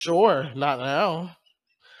Sure, not now.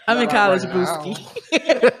 I'm in Not college, right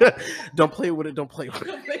Brewski. now. Don't play with it. Don't play with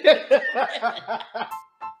it.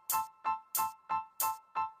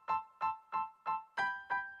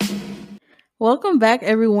 Welcome back,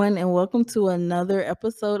 everyone, and welcome to another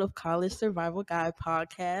episode of College Survival Guide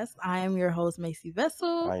podcast. I am your host, Macy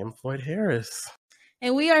Vessell. I am Floyd Harris.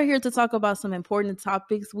 And we are here to talk about some important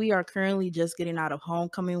topics. We are currently just getting out of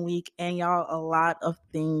homecoming week, and y'all, a lot of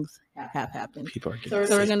things have happened. People are getting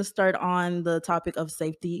So we're going to start on the topic of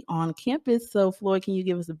safety on campus. So, Floyd, can you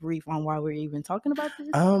give us a brief on why we're even talking about this?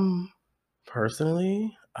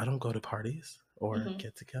 Personally, I don't go to parties or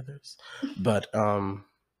get-togethers, but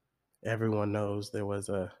everyone knows they were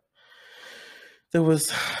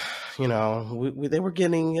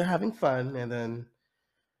having fun, and then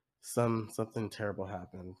something terrible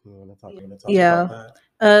happened. You want to talk about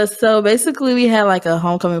that? So basically, we had like a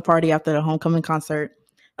homecoming party after the homecoming concert.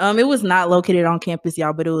 It was not located on campus,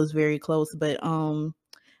 y'all, but it was very close. But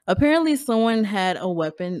apparently someone had a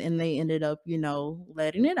weapon and they ended up,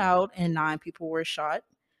 letting it out, and 9 people were shot.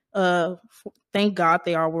 Thank God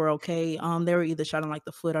they all were okay. They were either shot in like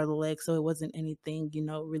the foot or the leg, so it wasn't anything,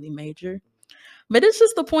 really major. But it's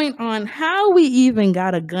just the point on how we even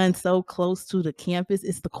got a gun so close to the campus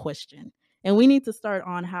is the question. And we need to start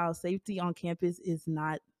on how safety on campus is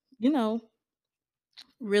not,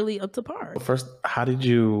 really up to par. First, how did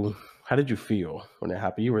you feel when it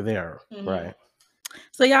happened? You were there, right?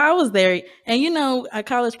 So yeah, I was there, and at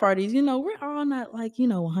college parties, we're all not like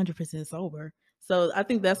 100% sober. So I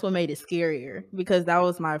think that's what made it scarier, because that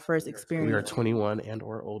was my first experience. We are 21 and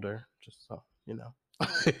or older, just so you know.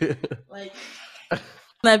 Like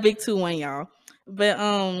that big 2-1, y'all. But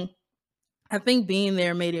I think being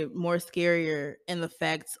there made it more scarier, and the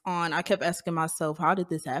facts on, I kept asking myself, how did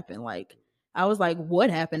this happen? Like, I was like, what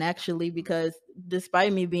happened actually? Because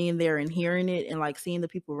despite me being there and hearing it and like seeing the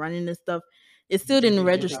people running and stuff, it still didn't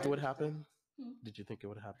register. What happened? Did you think it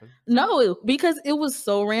would happen? No, because it was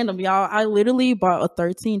so random, y'all. I literally bought a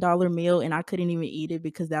 $13 meal and I couldn't even eat it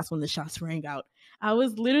because that's when the shots rang out. I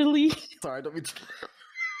was literally sorry, don't be.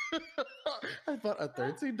 I bought a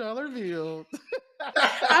 $13 meal.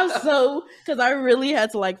 because I really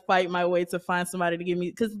had to like fight my way to find somebody to give me,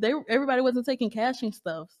 because everybody wasn't taking cash and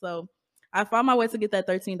stuff. So I found my way to get that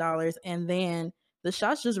 $13, and then the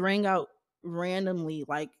shots just rang out randomly.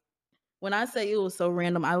 Like, when I say it was so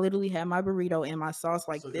random, I literally had my burrito and my sauce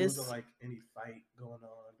like this. It wasn't like any fight going on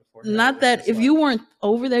before. Not that if you weren't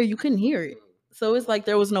over there, you couldn't hear it. So it's like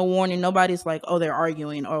there was no warning. Nobody's like, oh, they're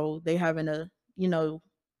arguing, or they having a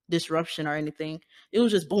disruption or anything. It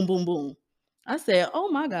was just boom, boom, boom. I said, oh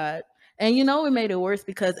my God. And it made it worse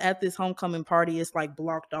because at this homecoming party, it's like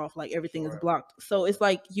blocked off, like everything is blocked. So it's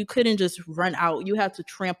like you couldn't just run out. You have to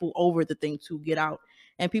trample over the thing to get out.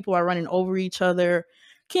 And people are running over each other.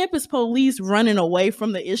 Campus police running away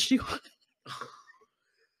from the issue.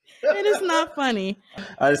 And it's not funny.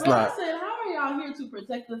 It's not. I said, how are y'all here to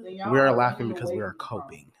protect us? And y'all we are laughing because we are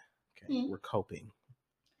coping. Okay, we're coping.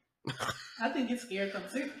 I think it's scared them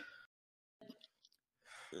too.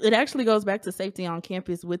 It actually goes back to safety on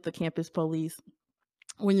campus with the campus police.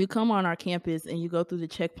 When you come on our campus and you go through the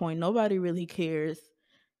checkpoint, nobody really cares.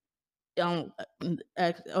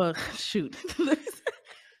 Shoot.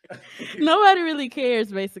 Nobody really cares,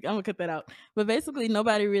 basically. I'm gonna cut that out. But basically,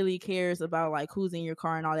 nobody really cares about like who's in your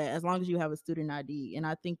car and all that, as long as you have a student ID. And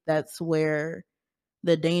I think that's where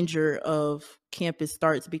the danger of campus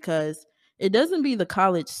starts, because it doesn't be the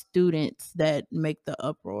college students that make the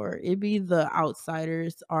uproar. It be the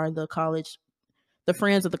outsiders or the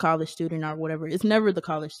friends of the college student or whatever. It's never the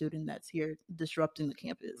college student that's here disrupting the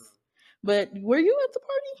campus. But were you at the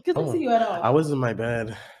party? Because I didn't see you at all. I was in my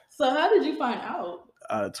bed. So how did you find out?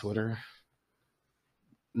 Twitter.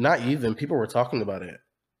 Not even. People were talking about it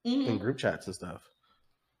in group chats and stuff.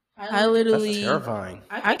 I literally, that's terrifying.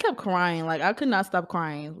 I kept crying. Like, I could not stop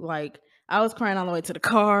crying. Like, I was crying on the way to the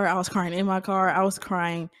car. I was crying in my car. I was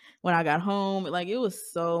crying when I got home. Like, it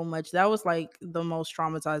was so much. That was like the most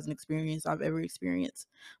traumatizing experience I've ever experienced.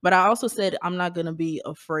 But I also said I'm not going to be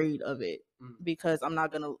afraid of it, because I'm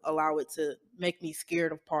not going to allow it to make me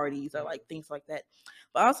scared of parties or like things like that.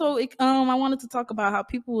 But also, I wanted to talk about how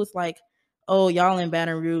people was like, oh, y'all in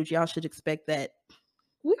Baton Rouge, y'all should expect that.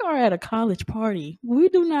 We are at a college party. We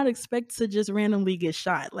do not expect to just randomly get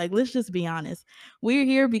shot. Like, let's just be honest. We're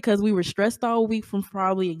here because we were stressed all week from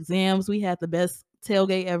probably exams. We had the best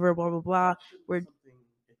tailgate ever, blah, blah, blah. We're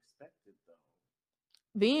expected,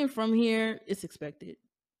 though. Being from here, it's expected.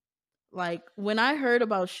 Like, when I heard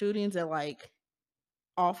about shootings at like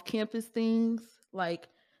off-campus things, like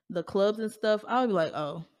the clubs and stuff, I would be like,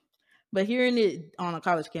 oh. But hearing it on a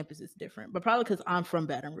college campus is different. But probably because I'm from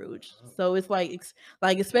Baton Rouge, Oh, so it's like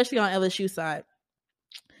especially on LSU side.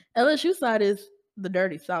 LSU side is the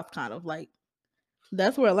dirty South, kind of like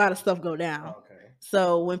that's where a lot of stuff go down. okay.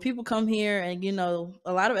 So when people come here, and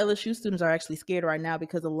a lot of LSU students are actually scared right now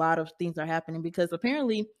because a lot of things are happening. Because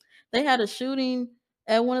apparently they had a shooting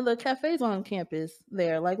at one of the cafes on campus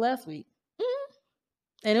there, like last week,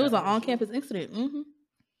 and it was At an LSU? on-campus incident.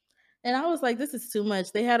 And I was like, this is too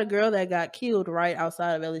much. They had a girl that got killed right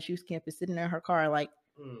outside of LSU's campus, sitting in her car. Like,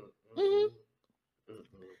 mhm. Mm-mm, mm-mm.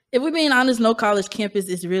 If we're being honest, no college campus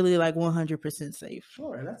is really like 100% safe.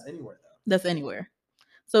 Sure, and that's anywhere though. That's anywhere.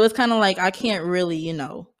 So it's kind of like I can't really,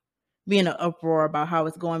 be in an uproar about how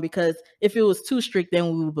it's going, because if it was too strict,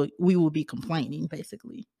 then we would be complaining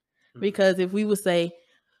basically. Mm. Because if we would say,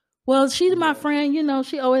 well, she's my Yeah. friend,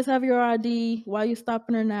 she always have your ID. Why you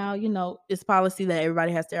stopping her now? It's policy that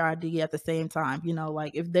everybody has their ID at the same time.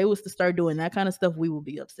 Like if they was to start doing that kind of stuff, we would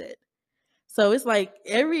be upset. So it's like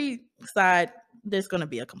every side there's gonna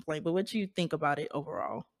be a complaint. But what you think about it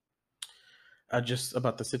overall? Just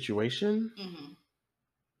about the situation?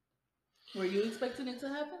 Were you expecting it to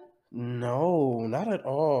happen? No, not at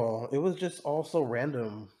all. It was just all so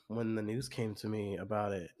random when the news came to me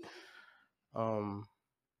about it. Um,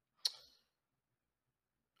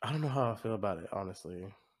 I don't know how I feel about it, honestly,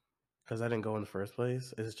 because I didn't go in the first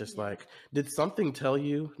place. It's just Yeah. like, did something tell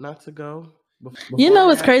you not to go It's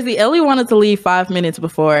beforehand? crazy. Ellie wanted to leave 5 minutes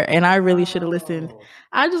before, and I really should have listened. Wow.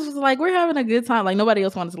 I just was like, we're having a good time. Like, nobody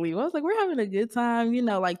else wanted to leave. I was like, we're having a good time.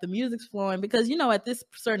 Like the music's flowing, because, at this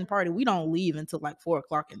certain party, we don't leave until like 4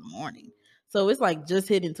 o'clock in the morning. So it's like just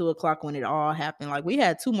hitting 2 o'clock when it all happened. Like, we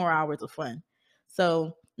had 2 more hours of fun.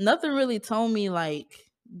 So nothing really told me, like,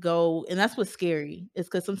 go. And that's what's scary. It's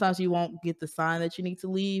because sometimes you won't get the sign that you need to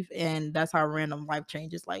leave. And that's how random life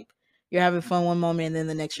changes. Like, you're having fun one moment, and then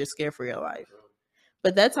the next you're scared for your life.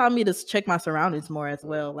 But that taught me to check my surroundings more as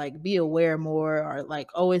well, like be aware more, or like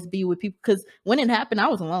always be with people. Because when it happened, I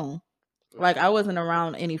was alone. Like I wasn't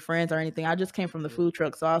around any friends or anything. I just came from the food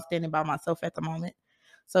truck, so I was standing by myself at the moment.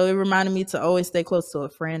 So it reminded me to always stay close to a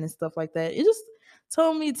friend and stuff like that. It just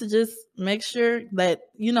told me to just make sure that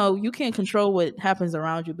you can't control what happens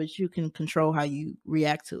around you, but you can control how you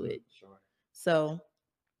react to it. Sure. So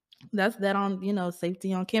that's that on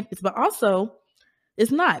safety on campus. But also,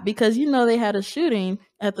 it's not, because they had a shooting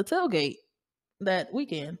at the tailgate that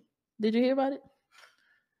weekend. Did you hear about it?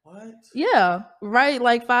 What? Yeah, right.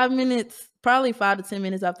 Like 5 minutes, probably 5 to 10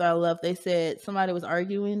 minutes after I left, they said somebody was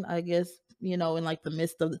arguing. I guess in like the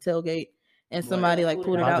midst of the tailgate, and somebody like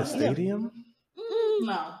pulled it By the out. Yeah. stadium?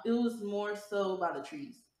 No, it was more so by the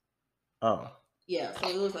trees. Oh. Yeah, so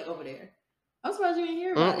it was like over there. I'm surprised you didn't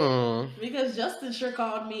hear about Mm-mm. it, because Justin sure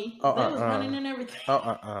called me. Oh, They was running and everything.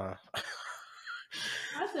 I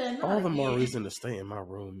said, not All the more again. reason to stay in my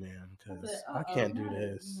room, man, because I can't do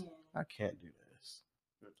this. I can't do this.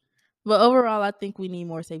 But overall, I think we need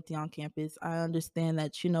more safety on campus. I understand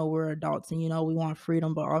that we're adults, and we want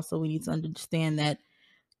freedom, but also we need to understand that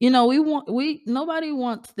we nobody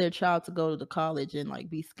wants their child to go to the college and like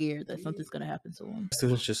be scared that something's gonna happen to them.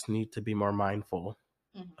 Students just need to be more mindful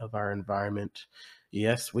of our environment.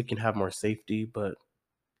 Yes, we can have more safety, but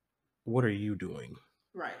what are you doing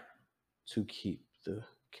Right. to keep the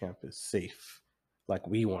campus safe like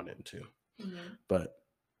we want it to? But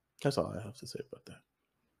that's all I have to say about that.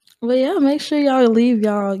 Well, yeah, make sure y'all leave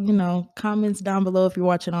y'all, comments down below if you're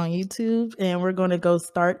watching on YouTube. And we're going to go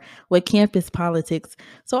start with campus politics.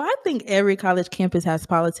 So I think every college campus has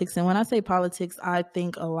politics. And when I say politics, I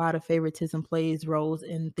think a lot of favoritism plays roles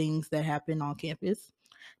in things that happen on campus.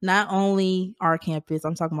 Not only our campus,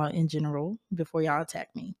 I'm talking about in general, before y'all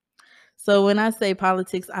attack me. So when I say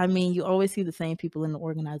politics, I mean you always see the same people in the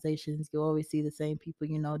organizations. You always see the same people,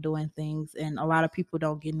 doing things, and a lot of people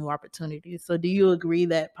don't get new opportunities. So do you agree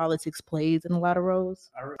that politics plays in a lot of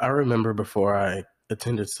roles? I remember before I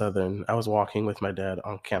attended Southern, I was walking with my dad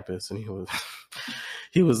on campus, and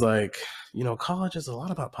he was like, college is a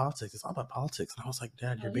lot about politics. It's all about politics. And I was like,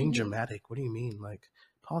 Dad, you're being dramatic. What do you mean? Like,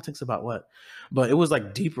 politics about what? But it was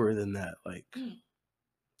like deeper than that, like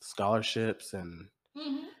scholarships and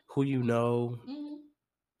who you know.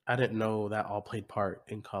 I didn't know that all played part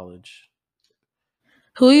in college.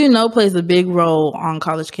 Who plays a big role on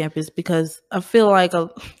college campus, because I feel like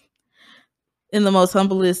in the most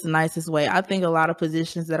humblest and nicest way, I think a lot of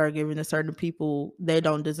positions that are given to certain people, they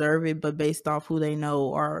don't deserve it, but based off who they know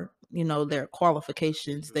or their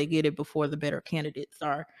qualifications, they get it before the better candidates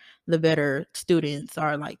or the better students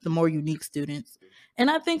or like the more unique students. And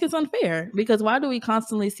I think it's unfair, because why do we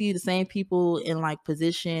constantly see the same people in like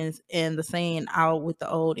positions, and the saying out with the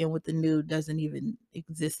old and with the new doesn't even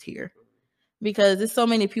exist here? because there's so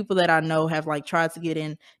many people that I know have like tried to get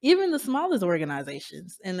in even the smallest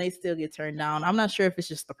organizations and they still get turned down. I'm not sure if it's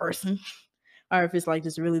just the person or if it's like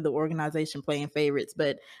just really the organization playing favorites,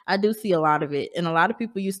 but I do see a lot of it. And a lot of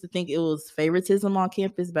people used to think it was favoritism on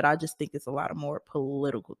campus, but I just think it's a lot of more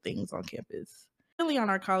political things on campus. Really,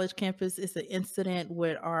 on our college campus, it's an incident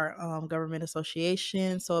with our government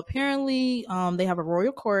association. So apparently, they have a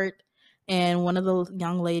royal court, and one of the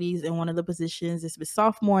young ladies in one of the positions is Miss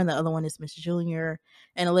Sophomore, and the other one is Miss Junior.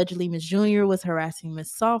 And allegedly, Miss Junior was harassing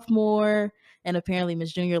Miss Sophomore, and apparently,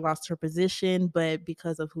 Miss Junior lost her position, but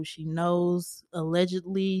because of who she knows,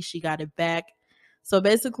 allegedly, she got it back. So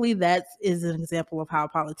basically, that is an example of how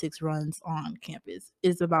politics runs on campus.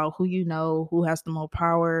 It's about who you know, who has the most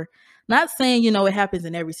power. Not saying, it happens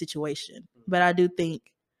in every situation, but I do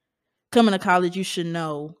think coming to college, you should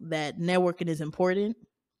know that networking is important.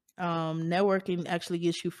 Networking actually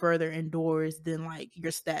gets you further indoors than like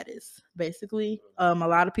your status, basically. A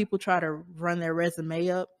lot of people try to run their resume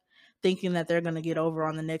up thinking that they're going to get over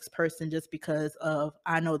on the next person just because of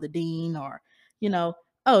I know the dean or, you know,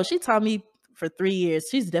 oh, she taught me for 3 years.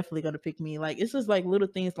 She's definitely going to pick me. Like, it's just like little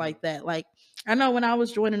things like that. Like, I know when I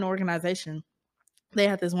was joining an organization, they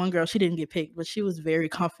had this one girl, she didn't get picked, but she was very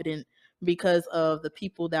confident because of the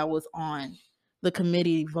people that was on the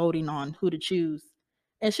committee voting on who to choose.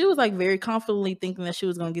 And she was like very confidently thinking that she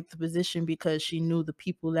was going to get the position because she knew the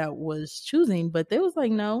people that was choosing. But they was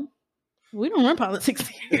like, no, we don't run politics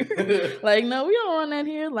here. Like, no, we don't run that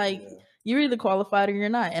here. Like, you're either qualified or you're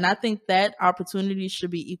not. And I think that opportunity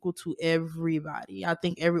should be equal to everybody. I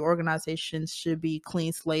think every organization should be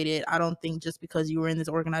clean slated. I don't think just because you were in this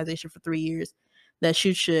organization for 3 years that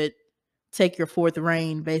you should take your fourth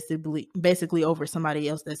reign basically over somebody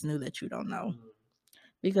else that's new that you don't know.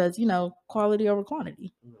 Because, quality over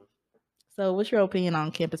quantity. So what's your opinion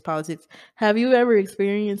on campus politics? Have you ever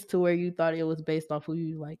experienced to where you thought it was based off who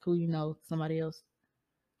you know, somebody else?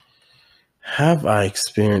 Have I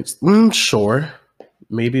experienced? Sure.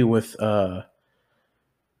 Maybe with a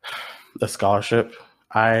scholarship.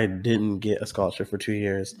 I didn't get a scholarship for 2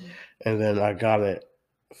 years, and then I got it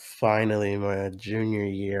finally my junior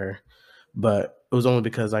year. But it was only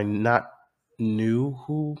because I not knew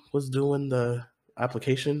who was doing the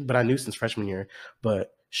application, but I knew since freshman year.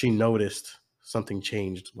 But she noticed something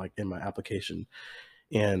changed, like in my application,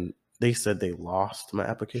 and they said they lost my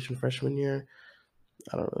application freshman year.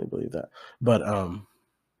 I don't really believe that, but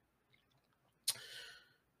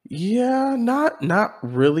yeah, not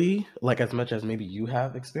really like as much as maybe you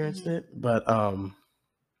have experienced it, but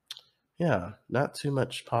yeah, not too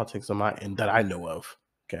much politics on my end that I know of.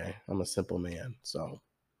 Okay, I'm a simple man, so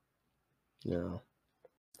yeah.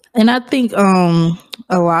 And I think a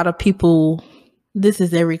lot of people, this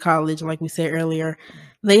is every college, like we said earlier,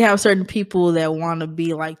 they have certain people that want to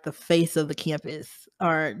be like the face of the campus,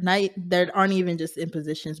 or not that aren't even just in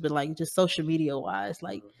positions, but like just social media wise.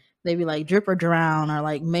 Like they be like drip or drown, or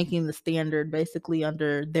like making the standard basically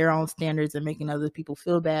under their own standards and making other people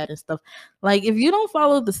feel bad and stuff. Like, if you don't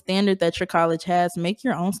follow the standard that your college has, make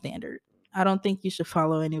your own standard. I don't think you should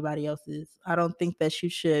follow anybody else's. I don't think that you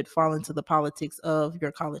should fall into the politics of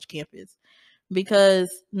your college campus,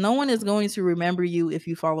 because no one is going to remember you if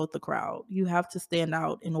you followed the crowd. You have to stand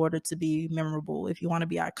out in order to be memorable. If you want to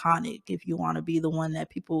be iconic, if you want to be the one that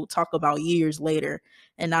people talk about years later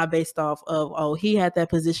and not based off of, oh, he had that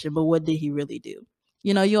position, but what did he really do?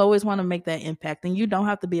 You always want to make that impact, and you don't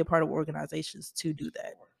have to be a part of organizations to do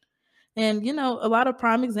that. And, a lot of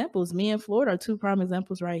prime examples, me and Floyd are two prime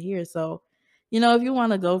examples right here. So, if you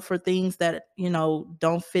want to go for things that,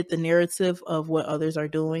 don't fit the narrative of what others are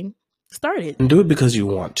doing, start it. And do it because you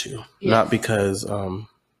want to, not Yes. because oh,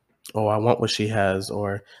 I want what she has,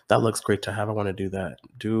 or that looks great to have. I want to do that.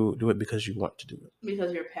 Do it because you want to do it.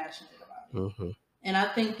 Because you're passionate about it. And I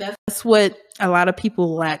think that's what a lot of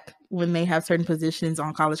people lack when they have certain positions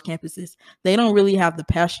on college campuses. They don't really have the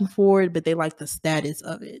passion for it, but they like the status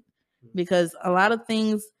of it. Because a lot of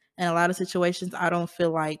things and a lot of situations, I don't feel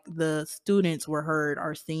like the students were heard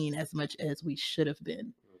or seen as much as we should have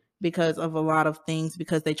been because of a lot of things,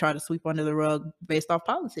 because they try to sweep under the rug based off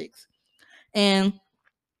politics. And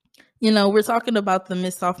we're talking about the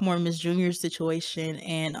Miss Sophomore, Miss Junior situation,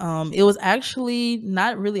 and it was actually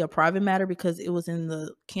not really a private matter because it was in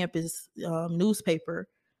the campus newspaper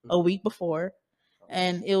a week before,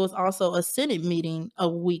 and it was also a Senate meeting a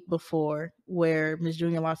week before where Miss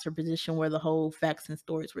Junior lost her position, where the whole facts and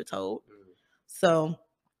stories were told. So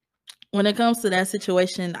when it comes to that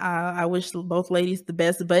situation, I wish both ladies the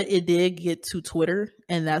best, but it did get to Twitter,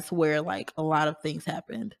 and that's where like a lot of things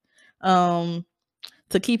happened.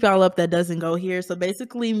 to keep y'all up that doesn't go here. So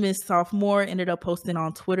basically, Miss Sophomore ended up posting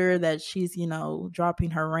on Twitter that she's,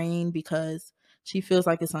 dropping her reign because she feels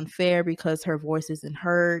like it's unfair because her voice isn't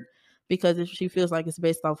heard, because if she feels like it's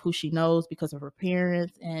based off who she knows because of her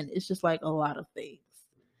parents, and it's just like a lot of things.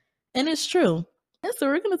 And it's true. And so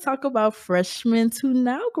we're going to talk about freshman to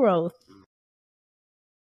now growth.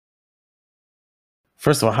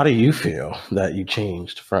 First of all, how do you feel that you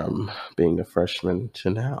changed from being a freshman to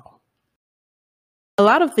now? A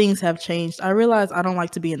lot of things have changed. I realize I don't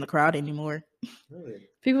like to be in the crowd anymore. Really?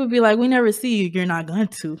 People be like, we never see you. You're not going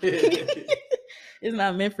to. It's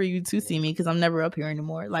not meant for you to see me because I'm never up here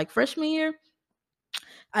anymore. Like freshman year,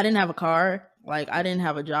 I didn't have a car. Like I didn't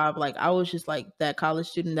have a job. Like I was just like that college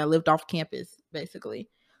student that lived off campus, basically.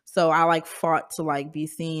 So I like fought to like be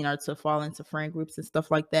seen or to fall into friend groups and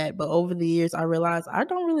stuff like that. But over the years, I realized I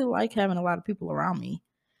don't really like having a lot of people around me.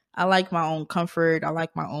 I like my own comfort. I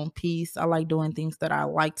like my own peace. I like doing things that I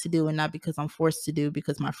like to do and not because I'm forced to do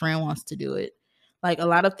because my friend wants to do it. Like a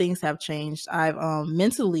lot of things have changed. I've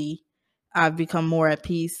mentally I've become more at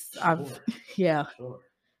peace. Yeah. Sure.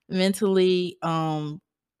 Mentally,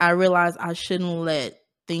 I realized I shouldn't let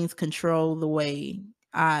things control the way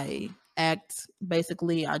I act.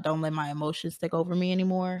 Basically, I don't let my emotions take over me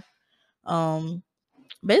anymore.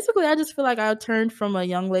 Basically, I just feel like I turned from a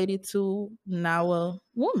young lady to now a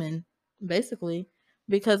woman, basically.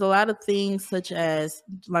 Because a lot of things, such as,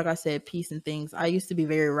 like I said, peace and things, I used to be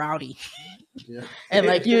very rowdy. Yeah. And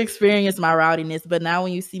like you experience my rowdiness, but now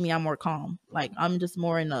when you see me, I'm more calm. Like I'm just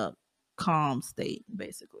more in a calm state,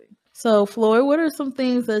 basically. So, Floyd, what are some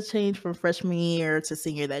things that changed from freshman year to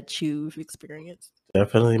senior that you've experienced?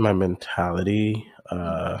 Definitely my mentality,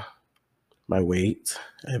 my weight.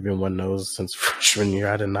 Everyone knows since freshman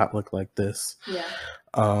year I did not look like this. Yeah.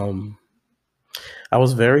 I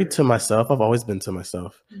was very to myself. I've always been to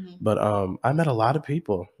myself. Mhm. But I met a lot of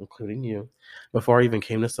people, including you, before I even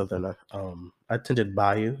came to Southern. I attended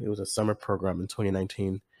Bayou. It was a summer program in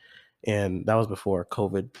 2019. And that was before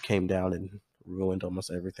COVID came down and ruined almost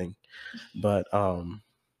everything. But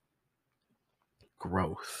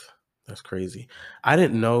growth. That's crazy. I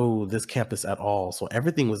didn't know this campus at all. So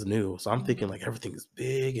everything was new. So I'm thinking like everything is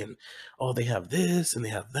big and oh, they have this and they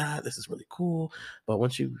have that. This is really cool. But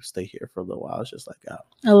once you stay here for a little while, it's just like, oh.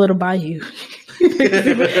 A little Bayou.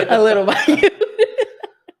 A little Bayou.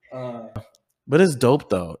 But it's dope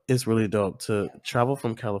though. It's really dope. To travel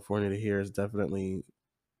from California to here is definitely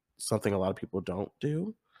something a lot of people don't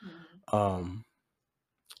do.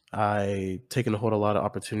 I taken hold of a lot of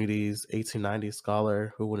opportunities. 1890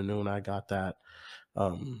 scholar, who would have known I got that?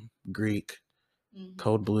 Greek,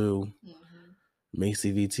 Code Blue,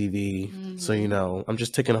 Macy VTV. So I'm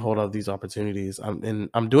just taking a hold of these opportunities.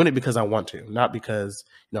 I'm doing it because I want to, not because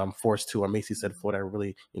I'm forced to. Or Macy said, Floyd, I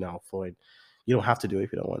really, Floyd, you don't have to do it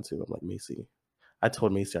if you don't want to. I'm like, Macy. I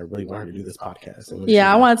told Macy I really wanted to do this podcast. And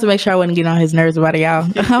I wanted to make sure I wouldn't get on his nerves about it,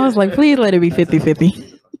 y'all. I was like, please let it be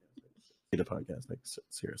 50-50. The podcast, like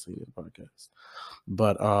seriously, need a podcast.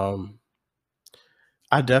 But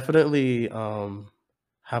I definitely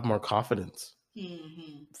have more confidence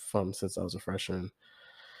from since I was a freshman.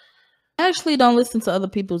 I actually don't listen to other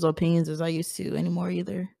people's opinions as I used to anymore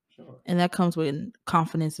either. Sure. And that comes with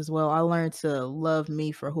confidence as well. I learned to love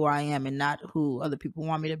me for who I am and not who other people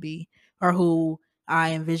want me to be or who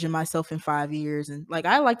I envision myself in 5 years. And like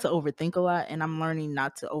I like to overthink a lot, and I'm learning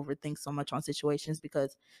not to overthink so much on situations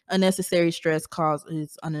because unnecessary stress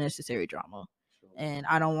causes unnecessary drama. Sure. And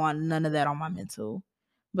I don't want none of that on my mental.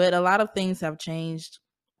 But a lot of things have changed.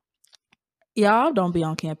 Y'all don't be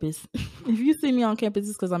on campus. If you see me on campus,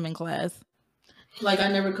 it's because I'm in class. Like I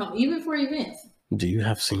never come, even for events. Do you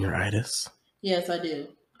have senior-itis? Yes, I do.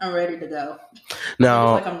 I'm ready to go.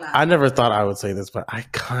 Now, like I'm not. I never thought I would say this, but I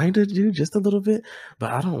kind of do just a little bit,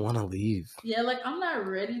 but I don't want to leave. Yeah, like I'm not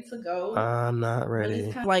ready to go. I'm not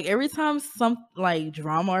ready. Like every time some like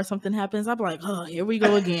drama or something happens, I'm like, oh, here we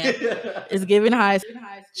go again. It's giving high school.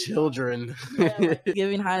 Children. Yeah, like,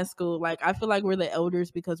 giving high school. Like I feel like we're the elders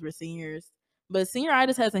because we're seniors. But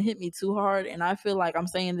senior-itis hasn't hit me too hard, and I feel like I'm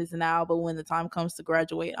saying this now, but when the time comes to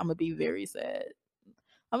graduate, I'm gonna be very sad.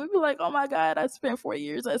 I'm gonna be like, oh my God, I spent 4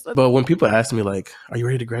 years. But when people ask me like, are you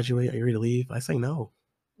ready to graduate? Are you ready to leave? I say no.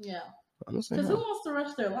 Yeah. I'm gonna say because no. who wants to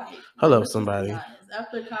rush their life? Hello, somebody.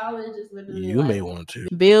 After college, it's literally you may want to.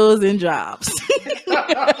 Bills and jobs.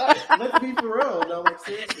 Let's be for real. No, like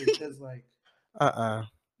seriously, because like,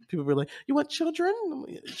 people be like, you want children?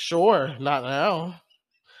 Sure, not now.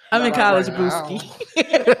 I'm in college, Booski.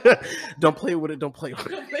 Don't play with it. Don't play with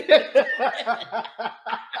it.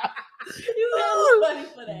 You funny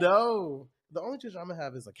for that. No. The only children I'm going to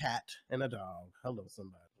have is a cat and a dog. Hello,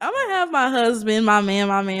 somebody. I'm gonna have my husband, my man,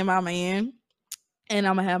 and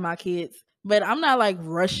I'm gonna have my kids. But I'm not like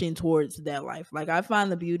rushing towards that life. Like I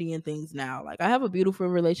find the beauty in things now. Like I have a beautiful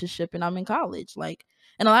relationship and I'm in college. Like,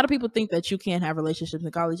 and a lot of people think that you can't have relationships in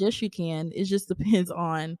college. Yes, you can. It just depends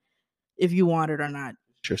on if you want it or not.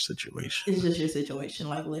 It's your situation. It's just your situation.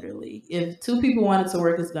 Like literally, if two people want it to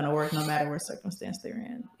work, it's gonna work no matter what circumstance they're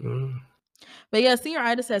in. But yeah,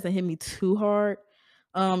 senior-itis hasn't hit me too hard.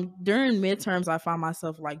 During midterms, I found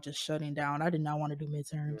myself like just shutting down. I did not want to do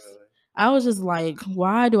midterms. Really? I was just like,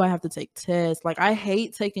 why do I have to take tests? Like, I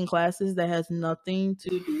hate taking classes that has nothing to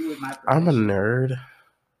do with my profession. I'm a nerd,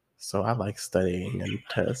 so I like studying and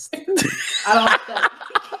tests. I don't like that.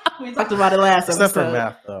 We talked about it last episode. Except for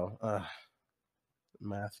math, though.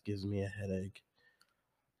 Math gives me a headache.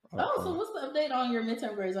 Oh, so what's the update on your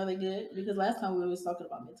midterm grades? Are they good? Because last time we was talking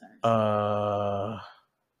about midterms.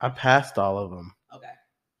 I passed all of them. Okay.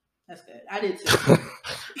 That's good. I did too.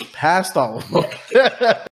 Passed all of them.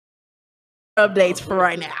 Updates for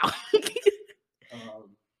right now.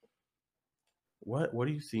 What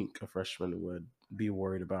do you think a freshman would be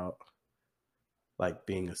worried about, like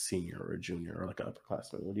being a senior or a junior or like an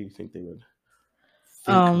upperclassman? What do you think they would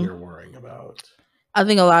think you're worrying about? I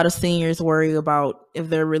think a lot of seniors worry about if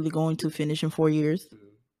they're really going to finish in 4 years.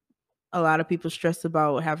 A lot of people stress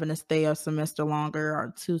about having to stay a semester longer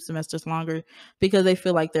or 2 semesters longer because they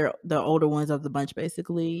feel like they're the older ones of the bunch,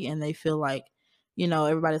 basically. And they feel like, you know,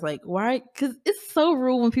 everybody's like, why? Because it's so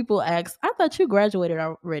rude when people ask, I thought you graduated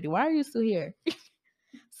already. Why are you still here?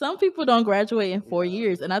 Some people don't graduate in 4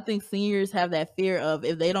 years. And I think seniors have that fear of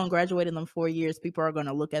if they don't graduate in them 4 years, people are going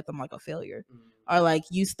to look at them like a failure. Or like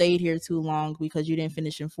you stayed here too long because you didn't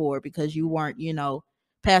finish in 4 because you weren't, you know,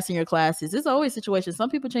 passing your classes. It's always situations. Some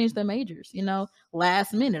people change their majors, you know,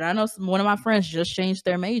 last minute. I know one of my friends just changed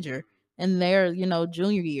their major in their, you know,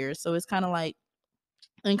 junior year. So it's kind of like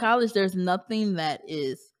in college, there's nothing that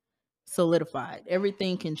is solidified.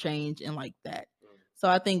 Everything can change and like that. So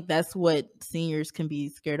I think that's what seniors can be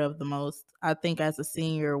scared of the most. I think as a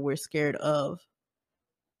senior, we're scared of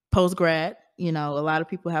post-grad. You know, a lot of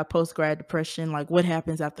people have post-grad depression, like what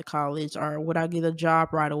happens after college, or would I get a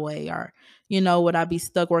job right away, or, you know, would I be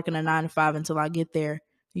stuck working a 9 to 5 until I get there?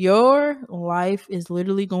 Your life is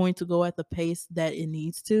literally going to go at the pace that it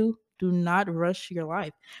needs to. Do not rush your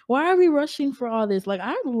life. Why are we rushing for all this? Like,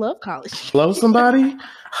 I love college. Hello, somebody.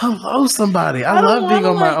 Hello, somebody. I love being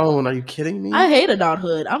on my own. Are you kidding me? I hate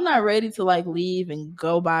adulthood. I'm not ready to like leave and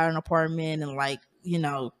go buy an apartment and like, you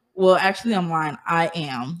know, well, actually, I'm lying. I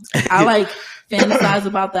am. I like fantasize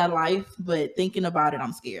about that life, but thinking about it,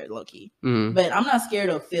 I'm scared, low key. But I'm not scared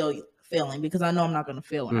of failing because I know I'm not going to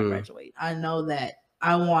fail when I graduate. I know that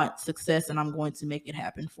I want success and I'm going to make it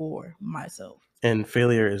happen for myself. And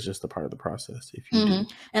failure is just a part of the process. If you do.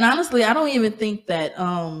 And honestly, I don't even think that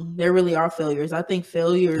there really are failures. I think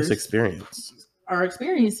failures are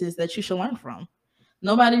experiences that you should learn from.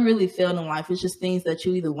 Nobody really failed in life. It's just things that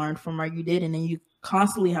you either learned from or you did, and then you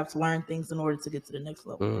constantly have to learn things in order to get to the next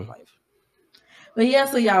level of life. But yeah,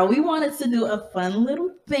 so y'all, we wanted to do a fun little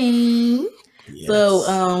thing. Yes.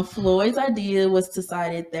 So Floyd's idea was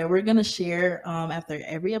decided that we're going to share after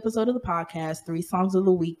every episode of the podcast 3 songs of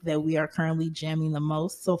the week that we are currently jamming the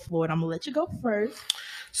most. So Floyd, I'm going to let you go first.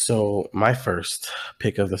 So my first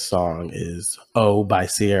pick of the song is Oh by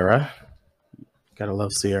Sierra. Gotta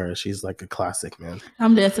love Sierra. She's like a classic, man.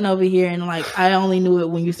 I'm dancing over here and like I only knew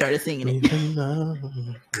it when you started singing it.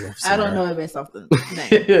 I don't know it based off the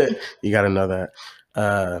name. You gotta know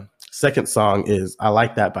that. Second song is I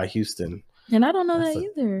Like That by Houston. And I don't know that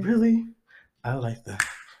either. Really? I like that.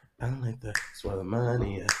 I like that. That's where the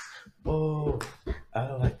money is. Whoa.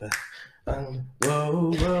 I like that.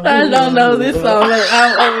 Whoa, whoa. I don't know this song. Like,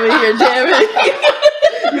 I'm over here jamming.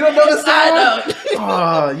 You don't know this song? I don't.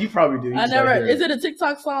 Oh, you probably do. I never. Is it a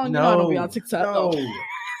TikTok song? No, you know I don't be on TikTok. No.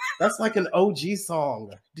 That's like an OG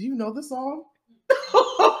song. Do you know the song?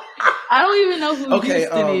 I don't even know who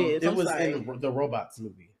Houston is. It was in the Robots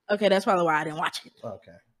movie. Okay, that's probably why I didn't watch it.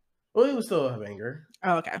 Okay. Well, it was still a banger.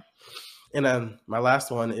 Oh, okay. And then my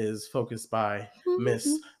last one is Focused by Miss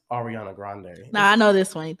Ariana Grande. Now, I know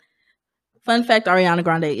this one. Fun fact, Ariana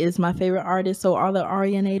Grande is my favorite artist. So all the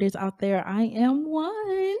Arianators out there, I am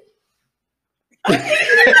one. She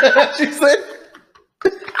said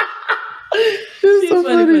she's so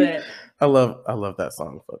funny for that. I love that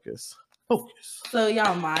song, Focus. So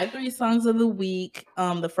y'all, my 3 songs of the week.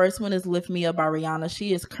 The first one is Lift Me Up by Rihanna.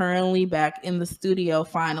 She is currently back in the studio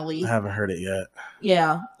finally. I haven't heard it yet.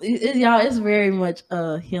 Yeah. Y'all, it's very much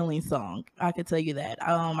a healing song. I can tell you that.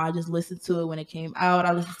 I just listened to it when it came out.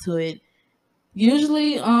 I listened to it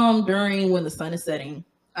usually during when the sun is setting.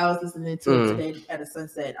 I was listening to it today at a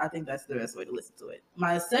sunset. I think that's the best way to listen to it.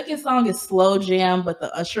 My second song is Slow Jam, but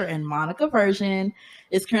the Usher and Monica version.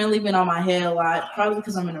 It's currently been on my head a lot, probably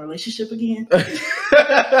because I'm in a relationship again. And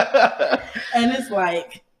it's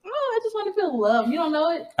like, oh, I just want to feel love. You don't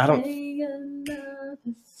know it? I don't. Hey, another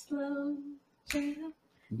slow jam.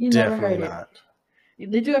 You Definitely never heard not. it.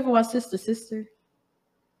 Did you ever watch Sister?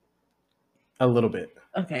 A little bit.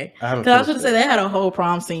 Okay. Because I was going to say they had a whole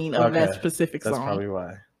prom scene of that specific song. That's probably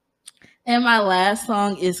why. And my last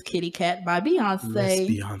song is Kitty Cat by Beyonce. Miss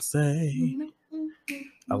Beyonce.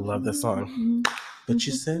 I love this song. But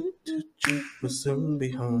you said that you will soon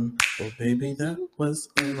be home. Oh, baby, that was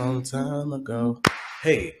a long time ago.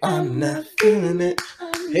 Hey, I'm not feeling it.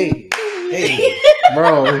 Hey,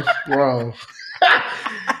 bro.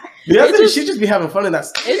 Beyonce, she just be having fun in that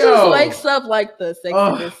studio. It just wakes up like the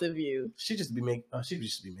sexiness of you. She just be making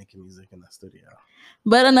music in that studio.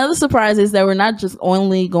 But another surprise is that we're not just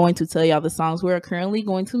only going to tell y'all the songs. We're currently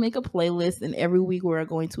going to make a playlist, and every week we're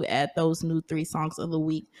going to add those new 3 songs of the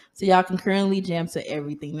week, so y'all can currently jam to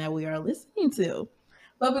everything that we are listening to.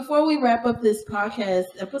 But before we wrap up this podcast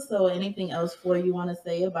episode, anything else, Floyd, you want to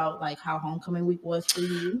say about like how homecoming week was for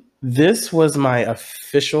you? This was my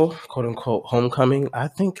official, quote unquote, homecoming. I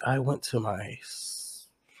think I went to my...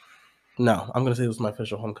 No, I'm going to say it was my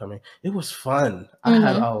official homecoming. It was fun. I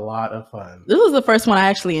had a lot of fun. This was the first one I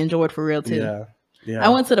actually enjoyed for real, too. Yeah. I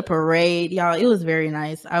went to the parade, y'all. It was very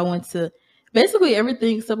nice. I went to basically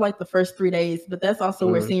everything except like the first 3 days, but that's also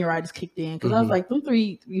where Senior-itis kicked in, because I was like, them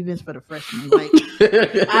 3 events for the freshmen. Like,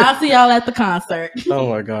 I'll see y'all at the concert. Oh,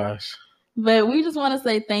 my gosh. But we just want to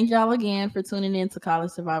say thank y'all again for tuning in to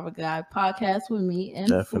College Survival Guide podcast with me and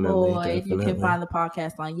Floyd. You can find the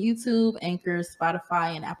podcast on YouTube, Anchor,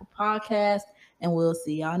 Spotify, and Apple Podcasts. And we'll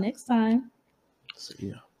see y'all next time. See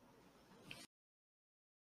ya.